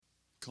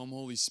Come,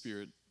 Holy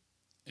Spirit,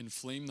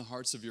 inflame the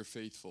hearts of your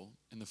faithful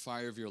in the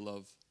fire of your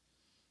love.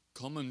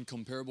 Come,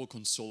 incomparable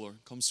consoler.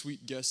 Come,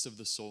 sweet guest of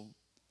the soul.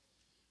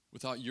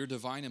 Without your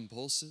divine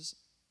impulses,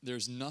 there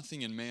is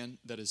nothing in man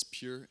that is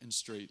pure and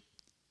straight.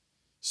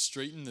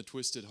 Straighten the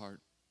twisted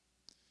heart.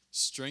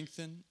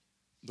 Strengthen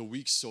the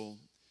weak soul,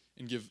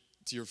 and give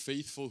to your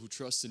faithful who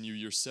trust in you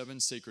your 7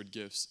 sacred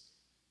gifts,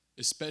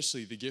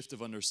 especially the gift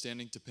of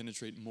understanding to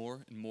penetrate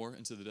more and more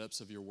into the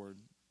depths of your word.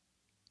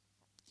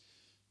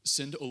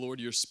 Send, O Lord,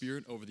 your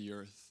Spirit over the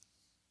earth,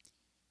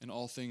 and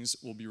all things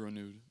will be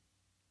renewed.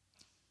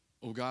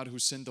 O God, who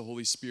sent the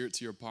Holy Spirit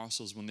to your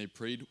apostles when they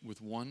prayed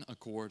with one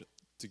accord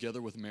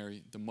together with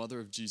Mary, the mother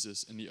of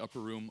Jesus, in the upper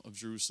room of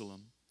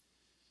Jerusalem,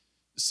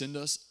 send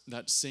us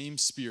that same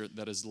Spirit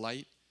that is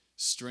light,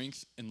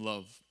 strength, and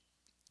love,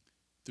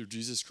 through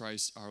Jesus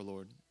Christ our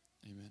Lord.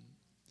 Amen.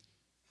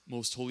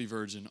 Most Holy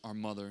Virgin, our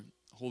Mother,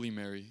 Holy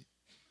Mary,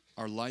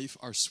 our life,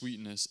 our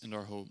sweetness, and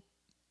our hope,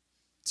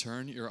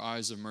 turn your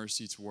eyes of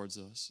mercy towards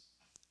us.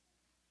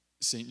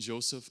 Saint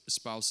Joseph,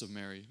 spouse of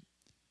Mary,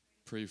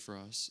 pray for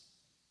us.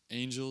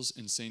 Angels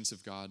and saints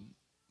of God,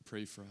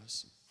 pray for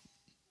us.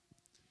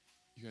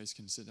 You guys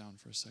can sit down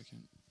for a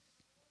second.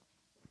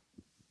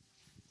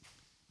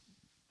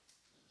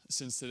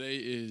 Since today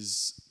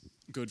is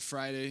Good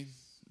Friday,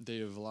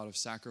 day of a lot of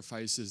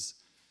sacrifices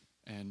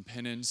and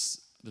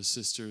penance, the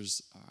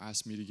sisters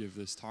asked me to give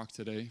this talk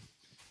today,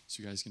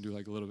 so you guys can do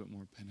like a little bit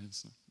more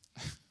penance.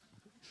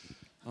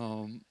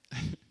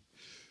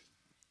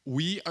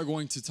 We are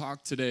going to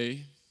talk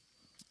today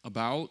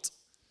about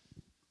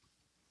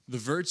the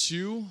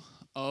virtue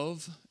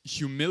of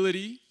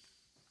humility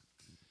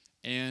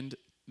and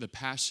the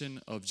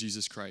passion of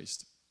Jesus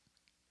Christ.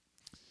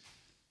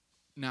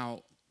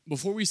 Now,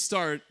 before we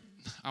start,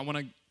 I want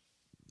to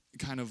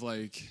kind of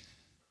like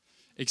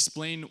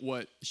explain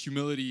what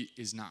humility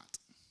is not,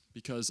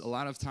 because a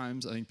lot of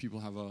times I think people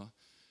have a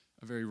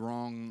very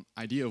wrong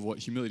idea of what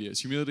humility is.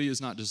 Humility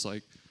is not just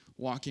like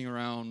walking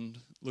around,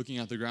 looking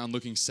at the ground,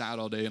 looking sad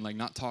all day and like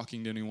not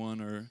talking to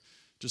anyone or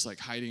just like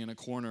hiding in a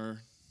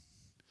corner.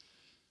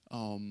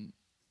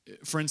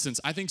 For instance,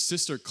 I think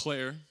Sister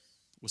Claire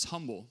was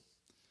humble,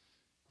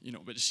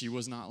 but she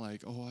was not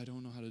like, oh, I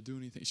don't know how to do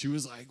anything. She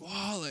was like,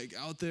 wow, like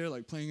out there,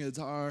 like playing a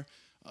guitar,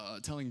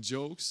 telling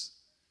jokes.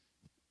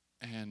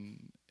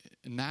 And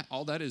that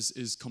all that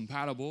is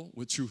compatible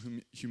with true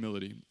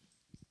humility.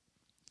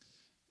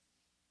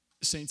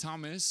 St.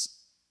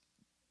 Thomas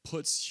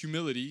puts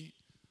humility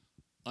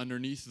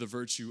underneath the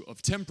virtue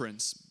of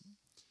temperance.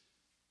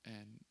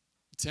 And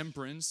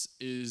temperance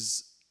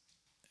is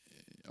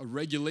a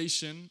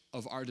regulation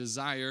of our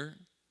desire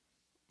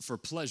for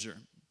pleasure.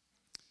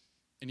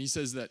 And he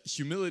says that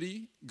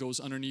humility goes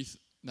underneath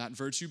that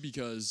virtue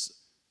because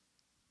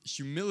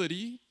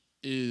humility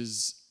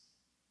is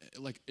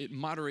like it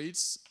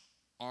moderates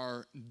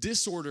our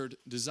disordered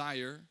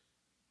desire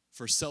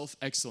for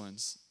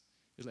self-excellence.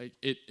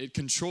 It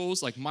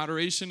controls, like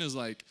moderation is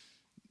like,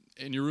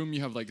 in your room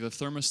you have like the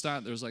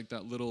thermostat, there's like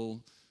that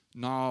little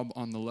knob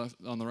on the left,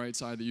 on the right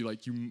side that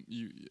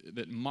you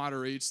that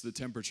moderates the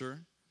temperature.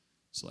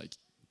 So like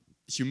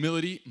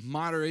humility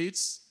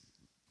moderates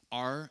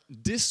our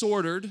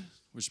disordered,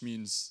 which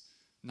means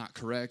not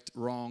correct,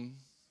 wrong,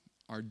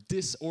 our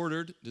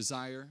disordered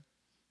desire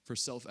for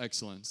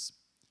self-excellence,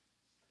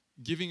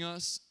 giving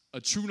us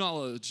a true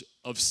knowledge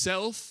of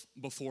self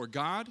before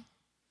God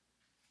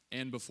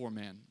and before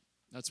man.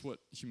 That's what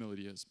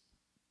humility is.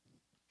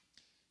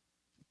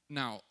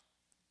 Now,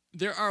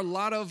 there are a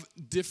lot of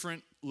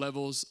different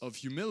levels of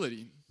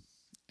humility,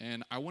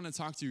 and I want to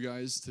talk to you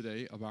guys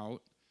today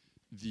about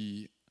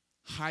the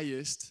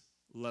highest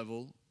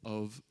level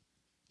of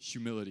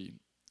humility,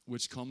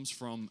 which comes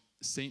from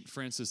St.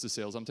 Francis de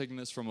Sales. I'm taking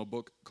this from a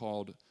book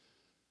called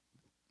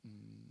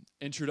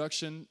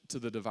Introduction to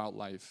the Devout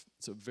Life.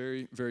 It's a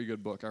very, very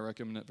good book. I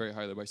recommend it very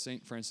highly, by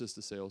St. Francis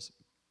de Sales.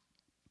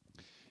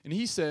 And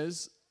he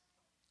says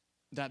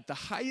that the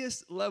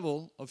highest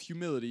level of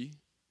humility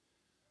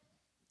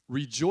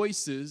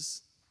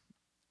rejoices,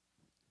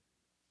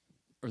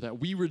 or that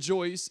we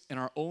rejoice in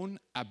our own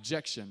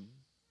abjection.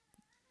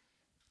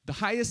 The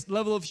highest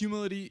level of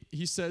humility,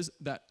 he says,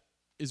 that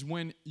is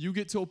when you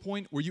get to a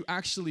point where you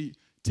actually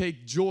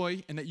take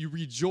joy and that you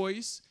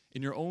rejoice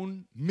in your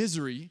own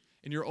misery,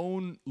 in your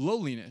own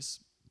lowliness.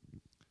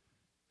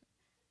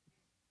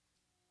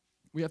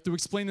 We have to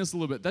explain this a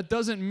little bit. That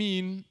doesn't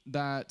mean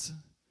that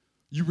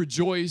you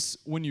rejoice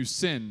when you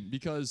sin,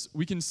 because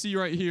we can see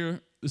right here,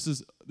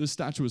 this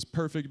statue is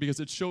perfect because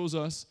it shows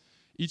us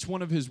each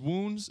one of his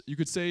wounds, you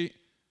could say,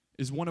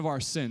 is one of our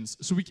sins.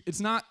 So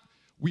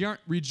we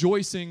aren't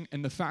rejoicing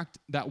in the fact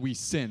that we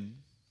sin.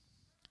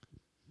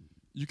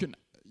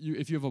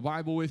 If you have a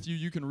Bible with you,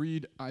 you can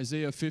read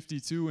Isaiah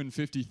 52 and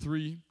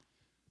 53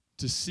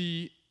 to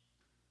see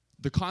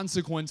the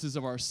consequences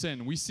of our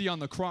sin. We see on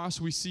the cross,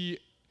 we see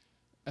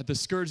at the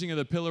scourging of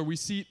the pillar, we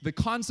see the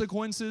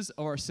consequences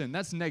of our sin.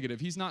 That's negative.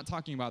 He's not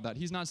talking about that.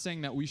 He's not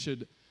saying that we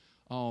should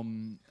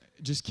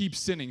just keep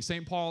sinning.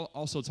 St. Paul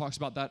also talks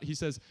about that. He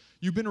says,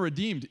 you've been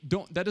redeemed.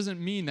 That doesn't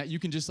mean that you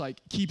can just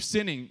like keep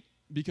sinning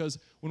because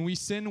when we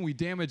sin, we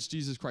damage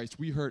Jesus Christ.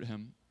 We hurt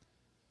him.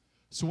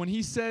 So when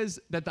he says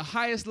that the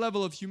highest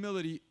level of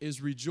humility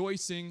is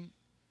rejoicing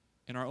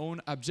in our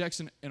own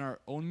abjection, in our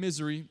own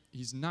misery,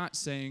 he's not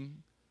saying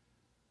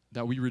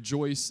that we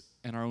rejoice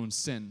in our own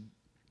sin.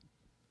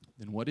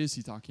 Then what is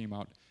he talking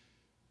about?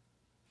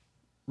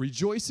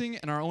 Rejoicing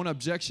in our own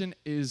abjection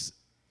is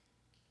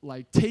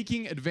like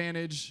taking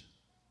advantage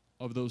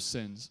of those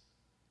sins.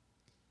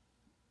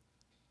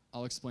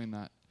 I'll explain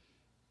that.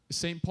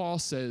 St. Paul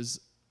says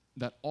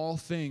that all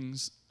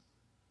things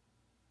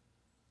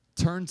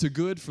turn to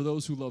good for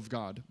those who love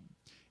God.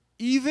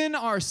 Even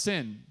our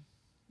sin.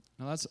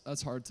 Now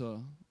that's hard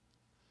to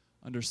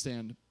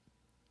understand,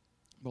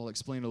 but I'll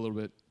explain a little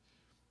bit.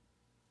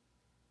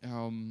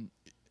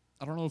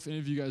 I don't know if any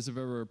of you guys have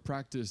ever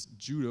practiced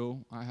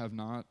judo. I have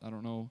not. I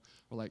don't know.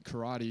 Or like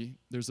karate.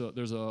 There's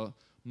a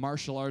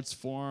martial arts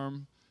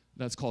form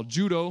that's called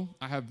judo.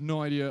 I have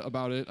no idea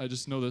about it. I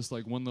just know this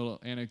like one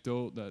little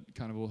anecdote that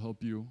kind of will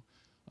help you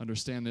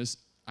understand this.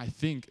 I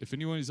think if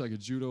anybody's like a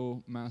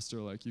judo master,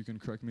 like you can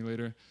correct me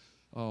later.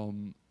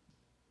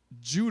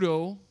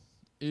 Judo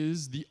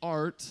is the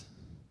art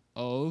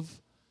of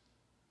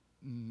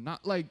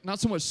not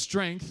so much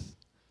strength,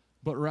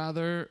 but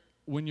rather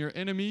when your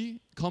enemy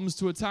comes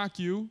to attack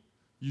you,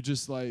 you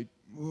just like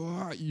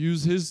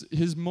use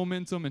his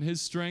momentum and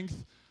his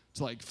strength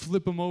to like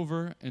flip him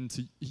over, and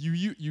to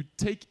you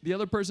take the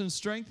other person's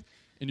strength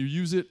and you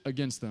use it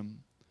against them.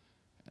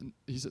 And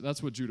he said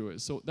that's what judo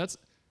is. So that's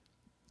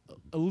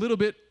a little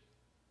bit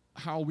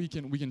how we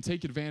can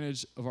take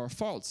advantage of our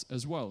faults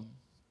as well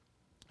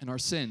and our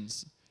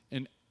sins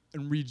and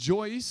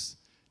rejoice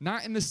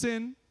not in the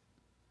sin,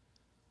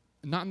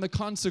 not in the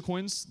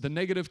consequence, the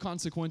negative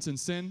consequence in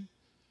sin,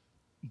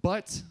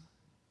 but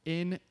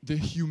in the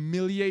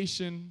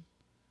humiliation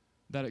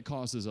that it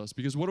causes us.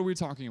 Because what are we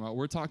talking about?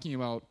 We're talking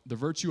about the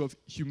virtue of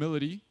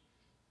humility,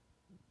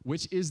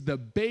 which is the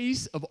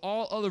base of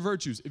all other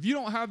virtues. If you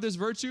don't have this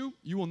virtue,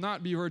 you will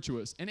not be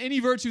virtuous. And any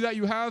virtue that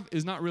you have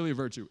is not really a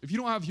virtue. If you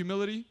don't have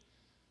humility,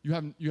 you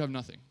have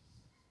nothing.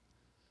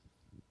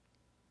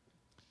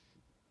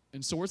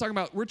 And so we're talking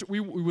about, we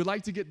would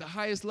like to get the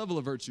highest level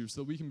of virtue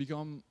so that we can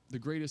become the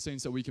greatest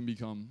saints that we can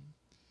become.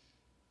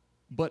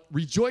 But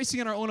rejoicing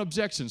in our own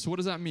objections. So what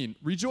does that mean?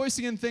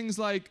 Rejoicing in things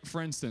like,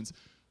 for instance,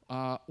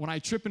 when I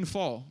trip and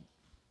fall,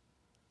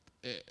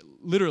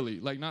 literally,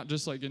 like not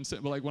just like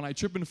but like when I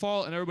trip and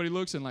fall and everybody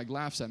looks and like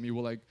laughs at me,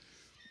 well, like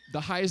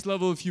the highest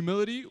level of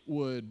humility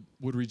would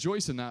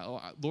rejoice in that. Oh,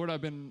 Lord,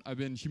 I've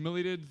been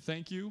humiliated.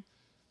 Thank you.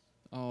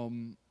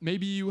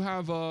 Maybe you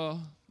have a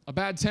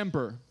bad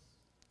temper,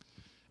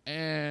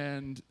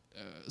 and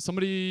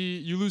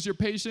you lose your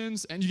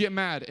patience and you get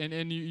mad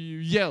and you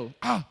yell.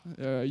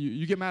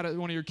 You get mad at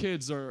one of your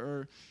kids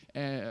or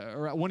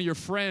at one of your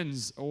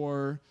friends,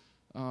 or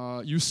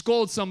you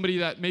scold somebody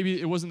that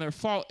maybe it wasn't their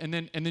fault, and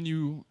then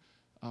you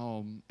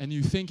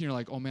think, and you're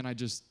like,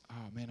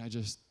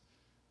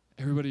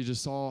 everybody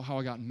just saw how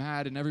I got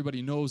mad, and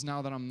everybody knows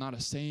now that I'm not a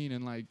saint,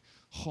 and like,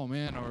 oh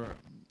man,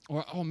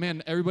 or oh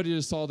man, everybody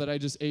just saw that I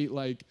just ate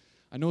like,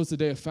 I know it's a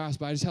day of fast,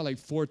 but I just had like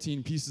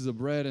 14 pieces of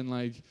bread and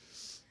like,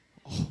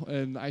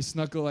 and I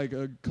snuck like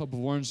a cup of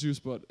orange juice,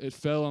 but it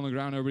fell on the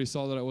ground. Everybody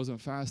saw that I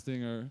wasn't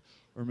fasting, or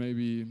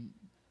maybe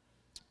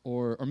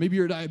you're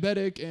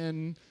diabetic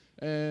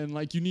and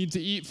like you need to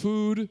eat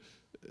food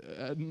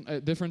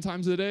at different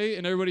times of the day,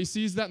 and everybody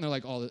sees that and they're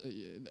like, oh,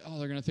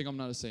 they're gonna think I'm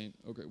not a saint.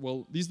 Okay,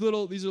 well these are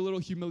little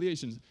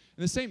humiliations.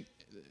 And the same,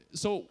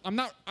 so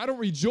I don't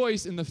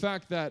rejoice in the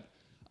fact that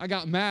I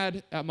got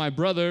mad at my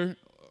brother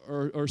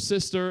or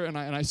sister and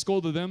I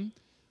scolded them,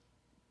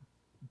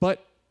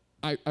 but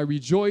I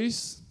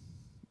rejoice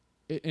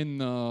in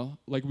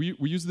like we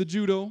use the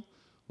judo,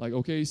 like,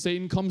 okay,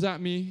 Satan comes at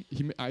me,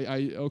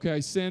 I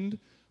sinned,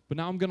 but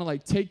now I'm gonna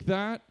like take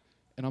that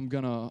and I'm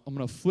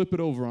gonna flip it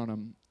over on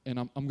him, and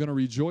I'm gonna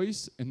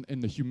rejoice in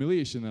the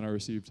humiliation that I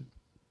received.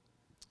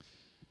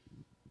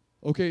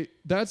 Okay,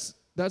 that's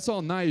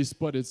all nice,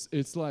 but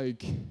it's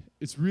like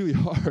it's really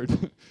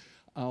hard.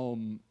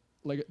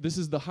 Like this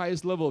is the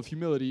highest level of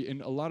humility,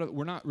 and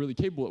we're not really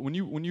capable of.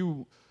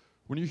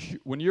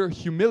 When you're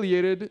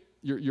humiliated,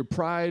 your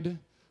pride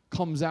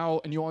comes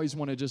out, and you always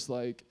want to just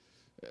like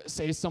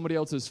say it's somebody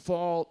else's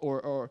fault,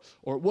 or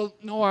well,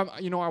 no,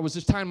 I was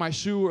just tying my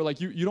shoe, or like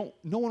we don't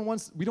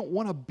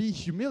want to be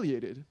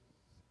humiliated.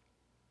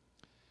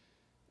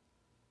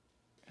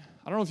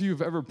 I don't know if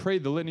you've ever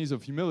prayed the litanies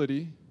of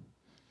humility,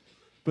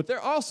 but they're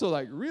also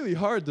like really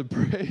hard to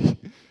pray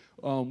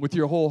with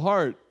your whole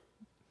heart.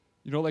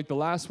 Like the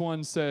last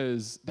one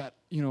says that,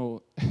 and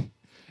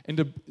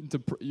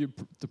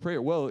to pray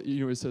it well,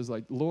 it says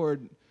like,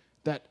 Lord,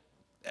 that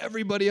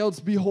everybody else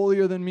be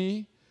holier than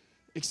me,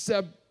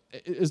 except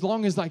as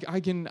long as like I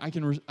can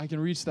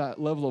reach that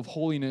level of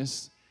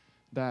holiness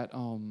that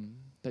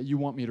you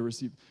want me to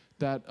receive,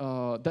 that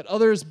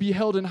others be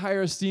held in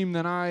higher esteem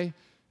than I,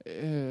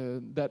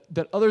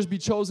 that others be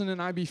chosen and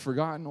I be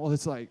forgotten. Well,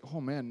 it's like, oh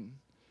man,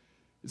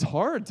 it's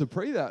hard to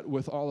pray that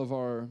with all of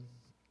our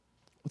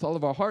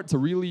heart, to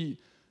really,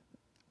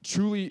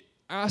 truly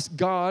ask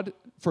God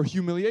for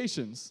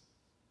humiliations.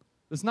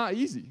 It's not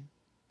easy.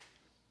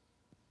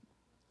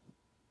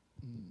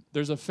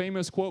 There's a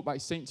famous quote by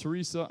Saint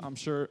Teresa.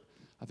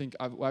 I think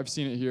I've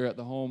seen it here at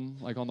the home,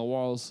 like on the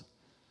walls.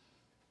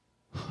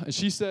 And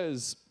she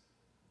says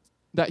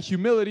that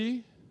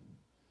humility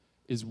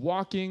is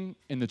walking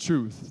in the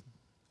truth.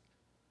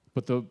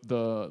 But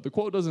the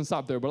quote doesn't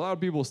stop there, but a lot of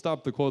people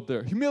stop the quote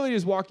there. Humility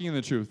is walking in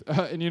the truth.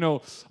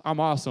 And I'm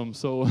awesome,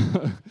 so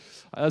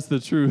that's the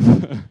truth.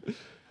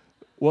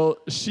 Well,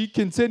 she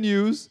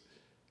continues,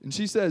 and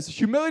she says,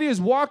 humility is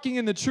walking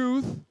in the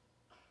truth,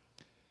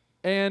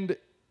 and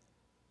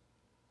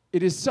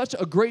it is such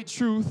a great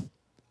truth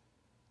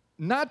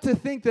not to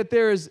think that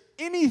there is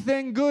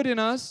anything good in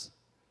us,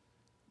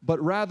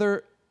 but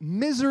rather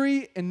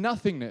misery and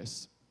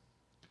nothingness.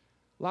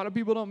 A lot of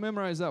people don't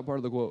memorize that part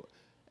of the quote.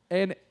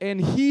 And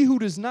he who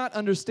does not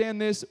understand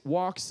this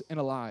walks in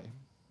a lie.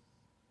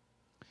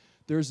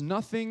 There's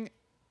nothing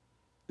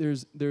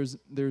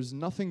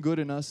good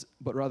in us,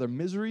 but rather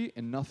misery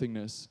and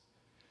nothingness.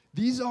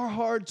 These are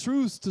hard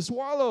truths to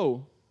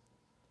swallow.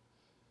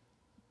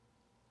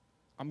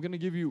 I'm going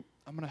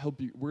to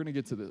help you. We're going to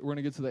get to this. We're going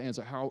to get to the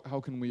answer.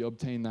 How can we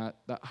obtain that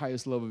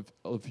highest level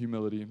of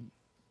humility?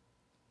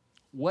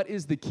 What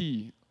is the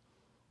key?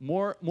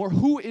 More,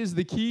 who is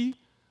the key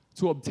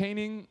to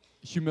obtaining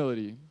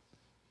humility?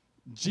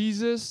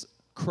 Jesus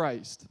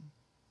Christ.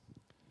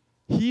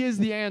 He is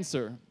the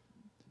answer.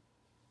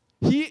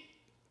 He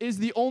is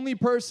the only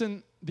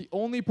person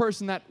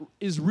that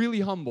is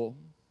really humble.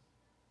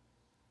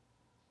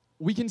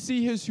 We can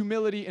see his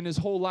humility in his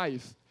whole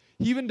life.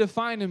 He even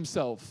defined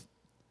himself.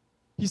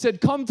 He said,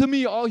 "Come to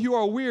me, all you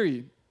are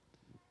weary,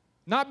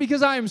 not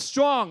because I am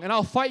strong and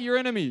I'll fight your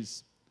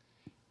enemies."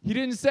 He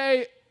didn't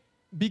say,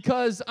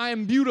 because I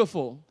am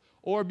beautiful,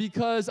 or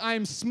because I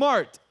am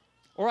smart,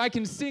 or I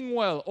can sing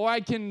well, or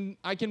I can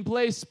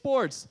play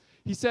sports.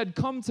 He said,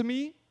 "Come to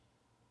me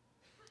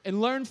and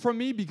learn from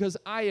me, because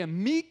I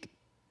am meek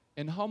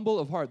and humble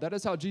of heart." That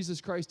is how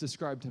Jesus Christ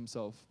described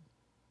himself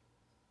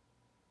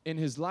in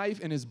his life,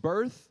 in his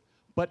birth,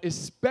 but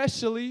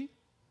especially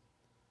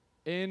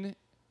in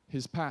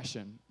his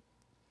passion.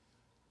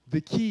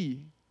 The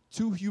key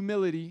to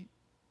humility,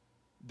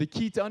 the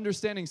key to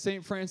understanding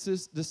St.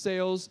 Francis de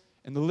Sales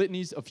and the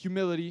litanies of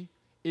humility,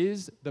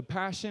 is the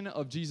passion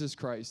of Jesus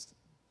Christ.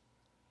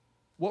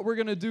 What we're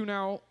going to do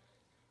now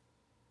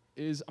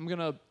is I'm going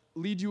to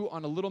lead you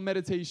on a little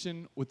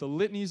meditation with the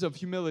litanies of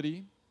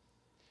humility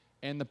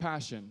and the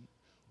passion.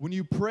 When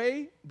you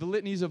pray the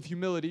litanies of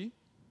humility,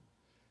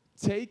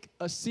 take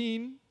a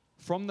scene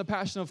from the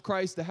Passion of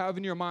Christ to have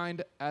in your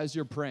mind as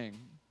you're praying.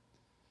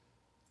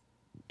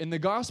 In the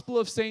Gospel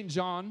of St.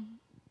 John,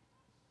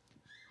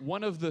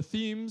 one of the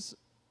themes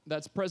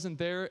that's present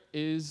there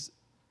is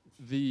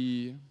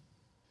the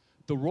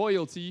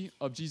royalty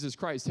of Jesus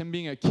Christ, him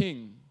being a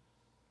king.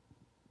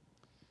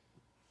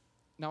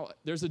 Now,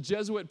 there's a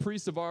Jesuit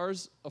priest of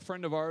ours, a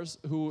friend of ours,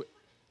 who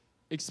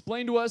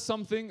explained to us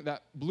something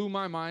that blew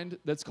my mind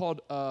that's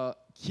called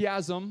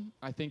chiasm,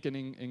 I think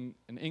in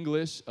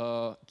English,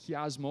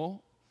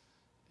 chiasmo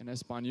in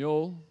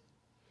Espanol.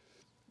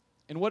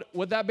 And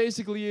what that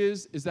basically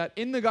is that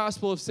in the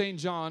Gospel of St.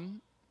 John,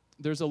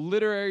 there's a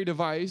literary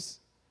device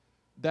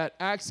that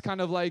acts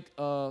kind of like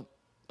a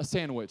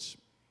sandwich.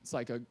 It's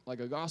like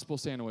a gospel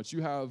sandwich.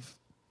 You have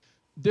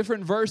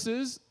different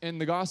verses in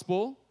the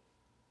gospel,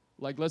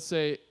 like let's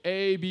say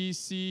A, B,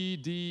 C,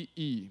 D,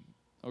 E.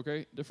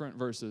 Okay, different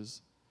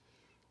verses.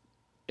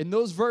 In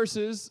those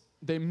verses,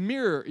 they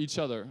mirror each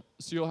other.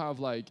 So you'll have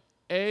like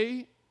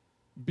A,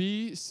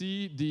 B,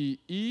 C, D,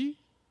 E,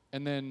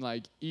 and then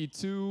like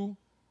E2,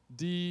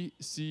 D,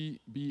 C,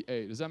 B,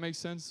 A. Does that make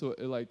sense? So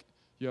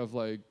you have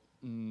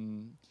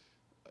in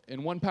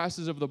one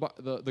passage of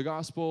the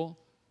gospel,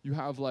 you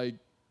have like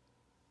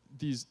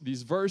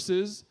these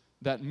verses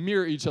that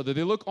mirror each other.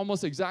 They look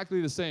almost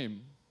exactly the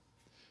same.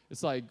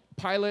 It's like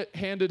Pilate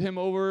handed him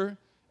over,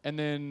 and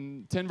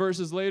then 10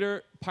 verses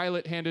later,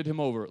 Pilate handed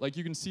him over. Like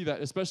you can see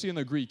that, especially in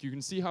the Greek. You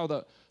can see how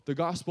the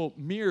gospel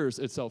mirrors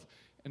itself.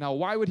 And now,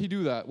 why would he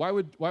do that? Why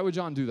would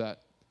John do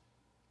that?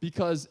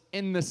 Because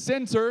in the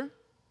center,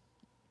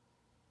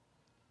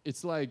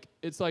 it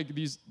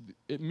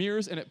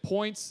mirrors and it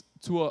points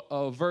to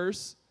a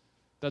verse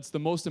that's the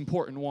most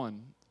important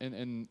one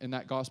in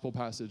that gospel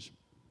passage.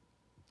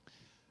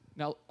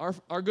 Now,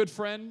 our good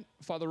friend,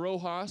 Father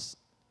Rojas,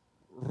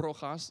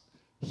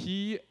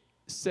 he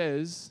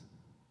says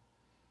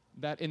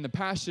that in the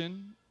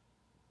Passion,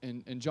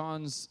 in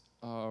John's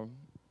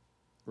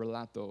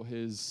relato,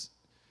 his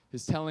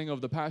telling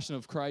of the Passion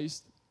of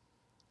Christ,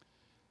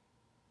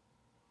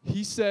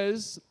 he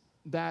says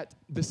that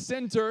the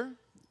center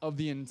of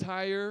the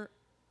entire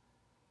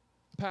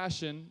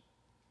Passion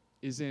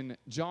is in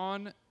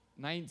John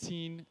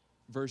 19,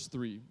 verse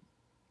 3.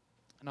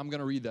 And I'm going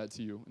to read that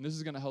to you. And this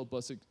is going to help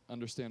us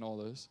understand all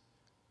this.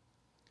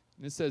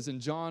 And it says in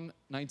John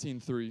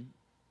 19:3,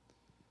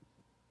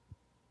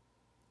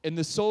 "And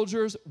the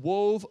soldiers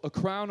wove a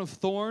crown of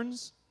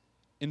thorns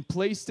and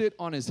placed it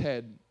on his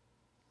head,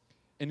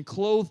 and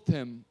clothed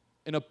him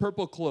in a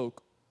purple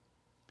cloak.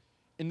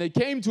 And they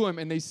came to him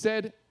and they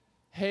said,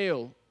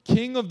 "Hail,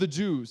 King of the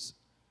Jews."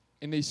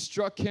 And they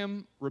struck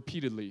him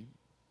repeatedly.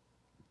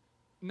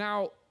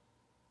 Now,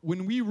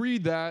 when we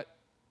read that,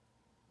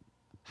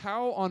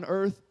 how on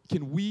earth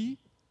can we,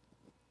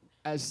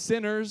 as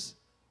sinners,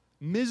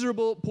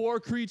 miserable, poor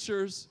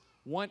creatures,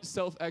 want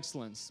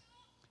self-excellence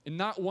and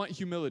not want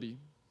humility?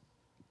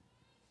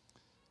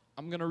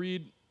 I'm going to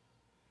read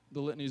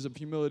the litanies of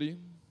humility.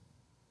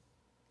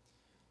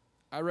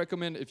 I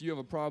recommend, if you have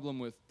a problem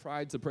with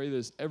pride, to pray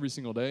this every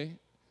single day.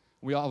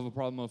 We all have a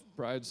problem of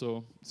pride,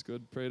 so it's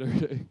good. Pray it every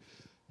day.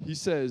 He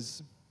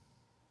says,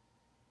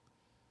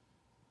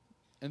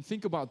 and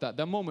think about that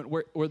moment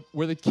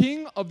where the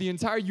king of the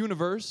entire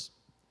universe,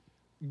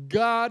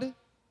 God,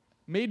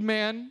 made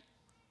man,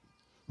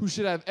 who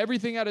should have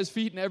everything at his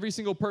feet and every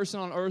single person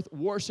on earth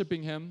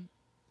worshiping him,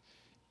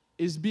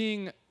 is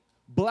being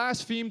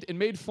blasphemed and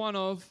made fun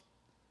of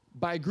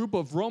by a group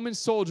of Roman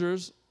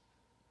soldiers.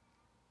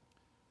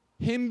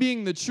 Him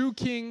being the true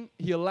king,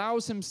 he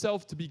allows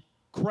himself to be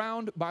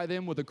crowned by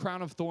them with a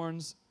crown of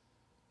thorns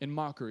in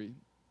mockery.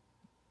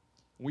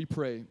 We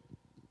pray.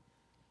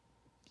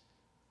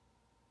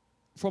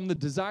 From the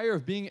desire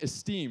of being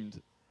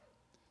esteemed.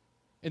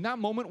 In that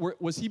moment,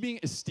 was he being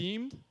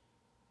esteemed?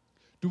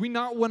 Do we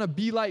not want to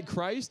be like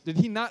Christ? Did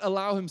he not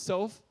allow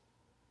himself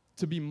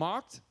to be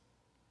mocked?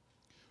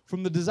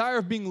 From the desire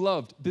of being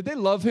loved. Did they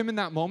love him in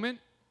that moment?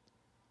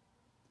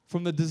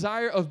 From the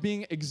desire of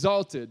being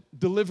exalted.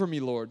 Deliver me,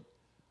 Lord.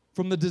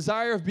 From the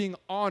desire of being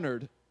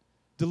honored.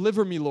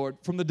 Deliver me, Lord.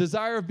 From the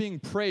desire of being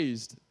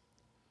praised.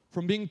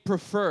 From being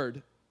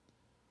preferred.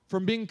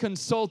 From being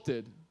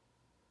consulted.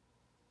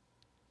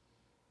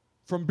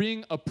 From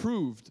being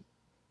approved.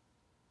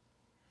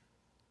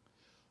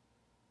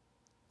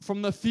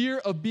 From the fear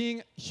of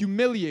being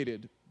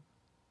humiliated.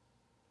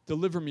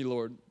 Deliver me,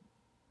 Lord.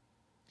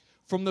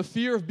 From the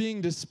fear of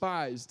being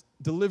despised.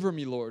 Deliver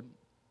me, Lord.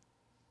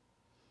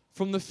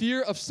 From the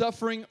fear of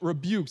suffering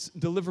rebukes.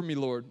 Deliver me,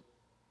 Lord.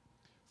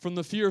 From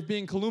the fear of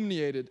being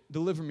calumniated.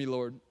 Deliver me,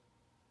 Lord.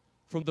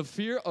 From the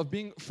fear of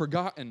being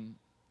forgotten.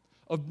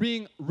 Of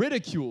being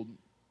ridiculed.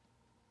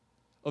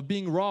 Of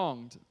being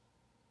wronged.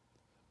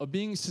 Of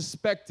being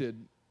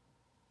suspected.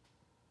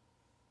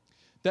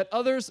 That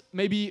others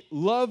may be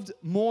loved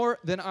more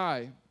than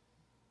I.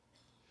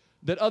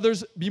 That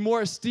others be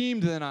more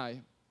esteemed than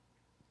I.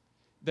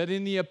 That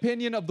in the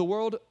opinion of the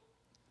world,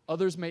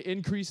 others may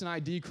increase and I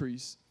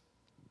decrease.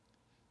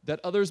 That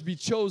others be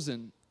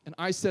chosen and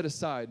I set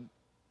aside.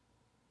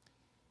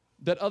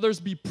 That others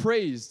be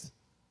praised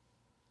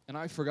and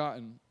I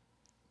forgotten.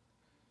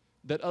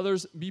 That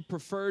others be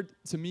preferred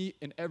to me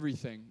in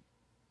everything.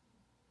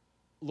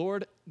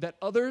 Lord, that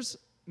others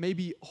may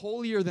be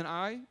holier than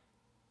I,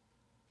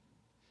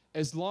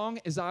 as long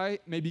as I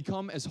may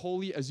become as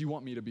holy as you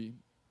want me to be.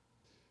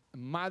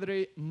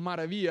 Madre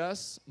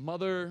Maravillas,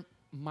 Mother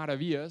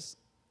Maravillas,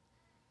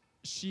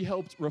 she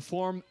helped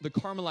reform the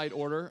Carmelite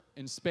order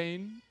in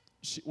Spain.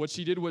 What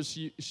she did was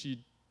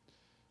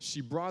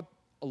she brought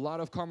a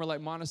lot of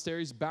Carmelite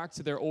monasteries back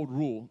to their old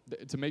rule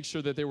to make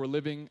sure that they were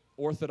living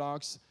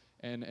orthodox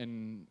and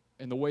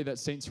in the way that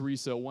Saint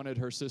Teresa wanted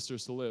her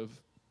sisters to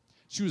live.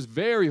 She was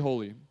very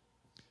holy,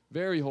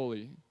 very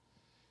holy.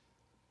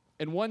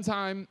 And one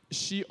time,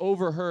 she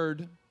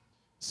overheard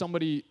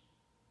somebody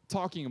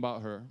talking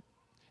about her.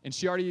 And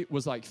she already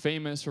was like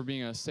famous for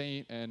being a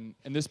saint. And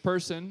this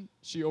person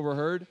she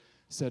overheard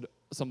said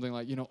something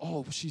like,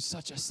 oh, she's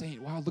such a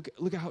saint. Wow,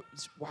 look at how,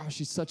 wow,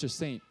 she's such a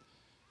saint.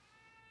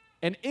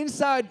 And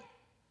inside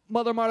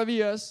Mother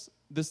Maravillas,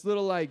 this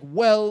little like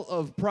well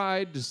of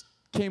pride just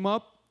came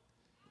up.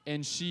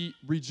 And she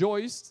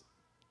rejoiced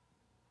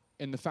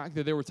in the fact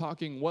that they were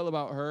talking well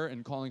about her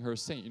and calling her a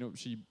saint.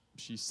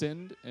 She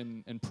sinned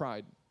and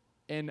pride.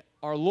 And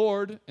our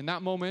Lord, in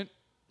that moment,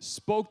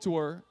 spoke to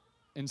her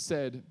and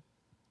said,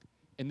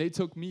 and they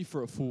took me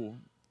for a fool.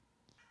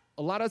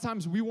 A lot of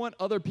times we want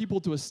other people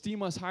to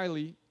esteem us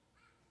highly,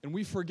 and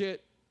we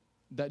forget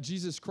that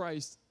Jesus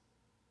Christ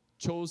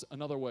chose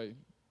another way.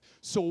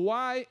 So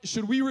why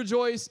should we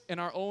rejoice in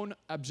our own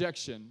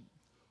abjection?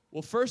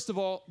 Well, first of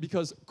all,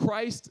 because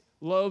Christ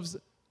loves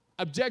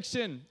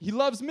abjection. He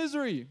loves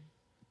misery.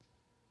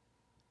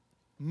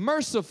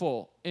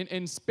 Merciful.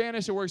 In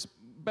Spanish, it works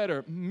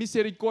better.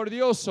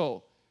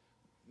 Misericordioso.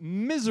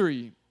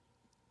 Misery.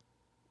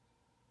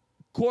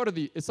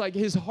 Cordi. It's like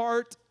his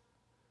heart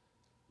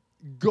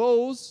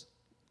goes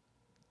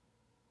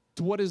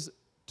to what is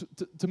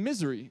to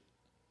misery.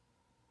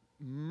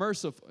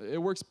 Merciful. It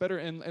works better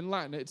in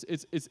Latin.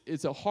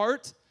 It's a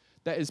heart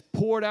that is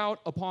poured out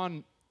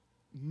upon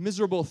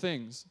miserable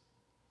things.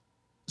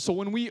 So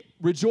when we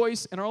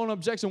rejoice in our own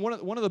abjection,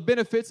 one of the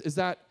benefits is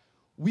that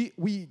we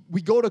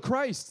go to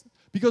Christ.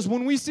 Because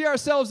when we see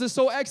ourselves as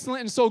so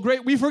excellent and so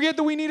great, we forget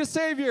that we need a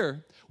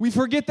Savior. We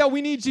forget that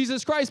we need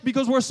Jesus Christ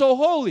because we're so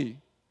holy.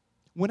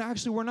 When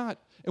actually we're not.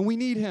 And we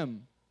need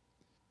Him.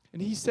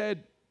 And He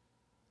said,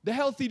 the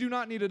healthy do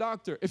not need a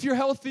doctor. If you're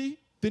healthy,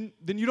 then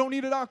you don't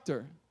need a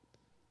doctor.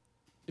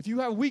 If you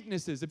have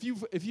weaknesses, if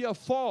you have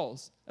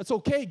falls, that's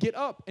okay. Get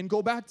up and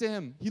go back to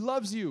Him. He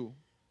loves you.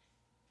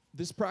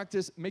 This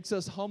practice makes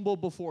us humble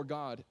before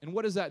God. And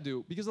what does that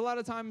do? Because a lot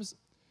of times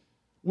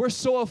we're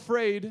so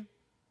afraid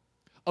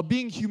of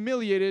being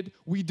humiliated,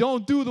 we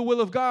don't do the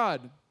will of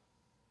God.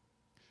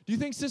 Do you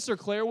think Sister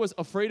Claire was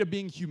afraid of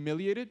being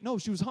humiliated? No,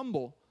 she was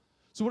humble.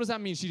 So what does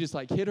that mean? She just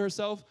like hid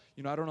herself?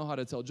 You know, I don't know how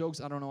to tell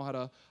jokes. I don't know how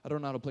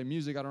to play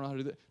music. I don't know how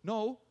to do that.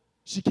 No,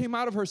 she came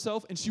out of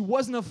herself and she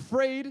wasn't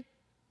afraid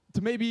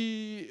to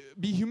maybe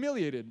be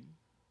humiliated.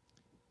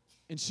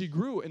 And she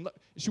grew, and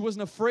she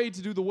wasn't afraid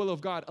to do the will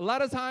of God. A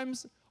lot of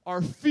times,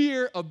 our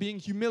fear of being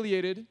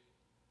humiliated,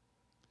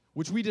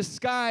 which we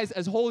disguise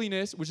as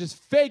holiness, which is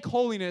fake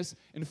holiness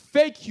and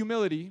fake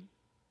humility,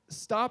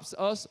 stops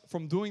us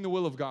from doing the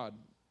will of God.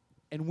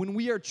 And when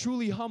we are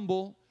truly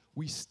humble,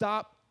 we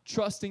stop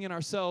trusting in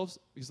ourselves,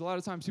 because a lot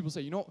of times people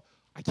say, you know,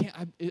 I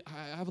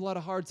have a lot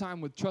of hard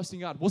time with trusting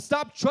God. Well,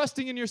 stop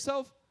trusting in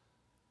yourself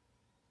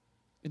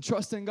and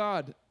trust in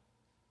God.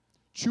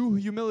 True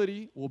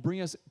humility will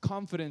bring us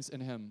confidence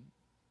in Him.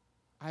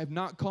 I have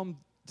not come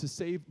to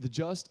save the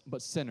just,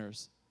 but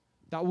sinners.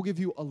 That will give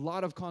you a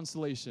lot of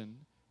consolation.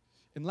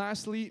 And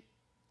lastly,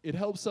 it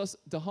helps us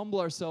to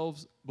humble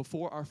ourselves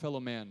before our fellow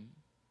man.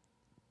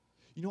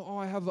 You know,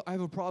 I have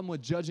a problem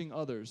with judging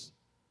others.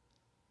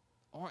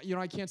 You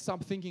know, I can't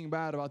stop thinking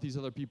bad about these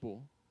other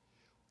people.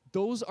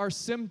 Those are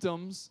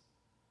symptoms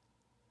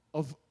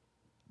of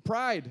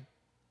pride,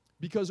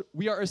 because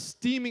we are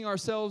esteeming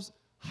ourselves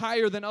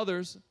higher than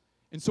others.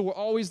 And so we're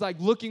always like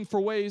looking for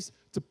ways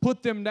to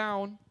put them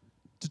down,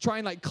 to try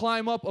and like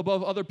climb up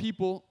above other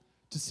people,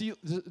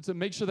 to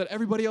make sure that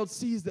everybody else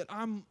sees that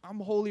I'm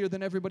holier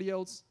than everybody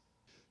else.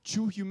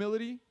 True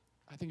humility,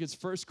 I think it's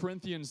 1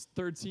 Corinthians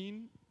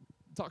 13,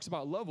 talks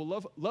about love.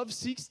 Well, love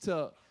seeks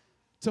to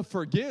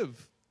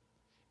forgive.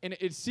 And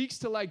it seeks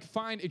to like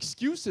find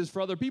excuses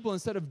for other people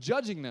instead of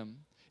judging them.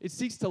 It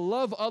seeks to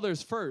love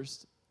others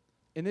first.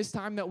 In this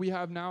time that we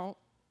have now,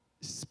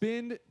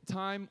 spend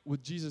time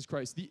with Jesus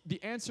Christ.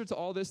 The answer to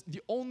all this,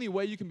 the only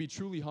way you can be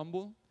truly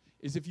humble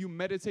is if you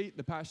meditate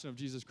the passion of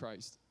Jesus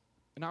Christ.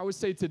 And I would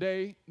say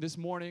today, this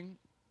morning,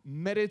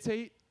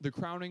 meditate the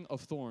crowning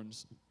of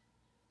thorns.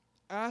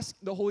 Ask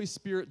the Holy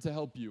Spirit to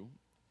help you,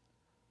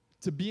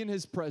 to be in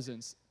His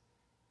presence.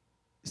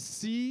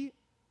 See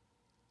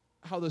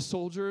how the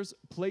soldiers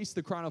place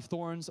the crown of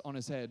thorns on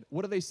His head.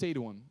 What do they say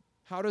to Him?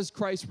 How does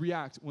Christ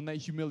react when they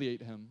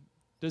humiliate Him?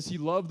 Does He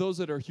love those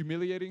that are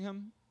humiliating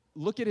Him?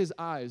 Look at His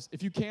eyes.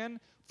 If you can,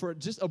 for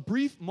just a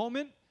brief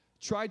moment,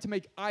 try to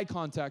make eye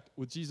contact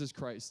with Jesus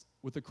Christ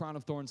with the crown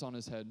of thorns on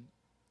His head.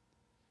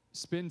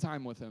 Spend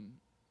time with Him.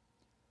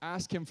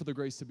 Ask Him for the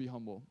grace to be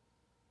humble.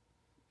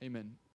 Amen.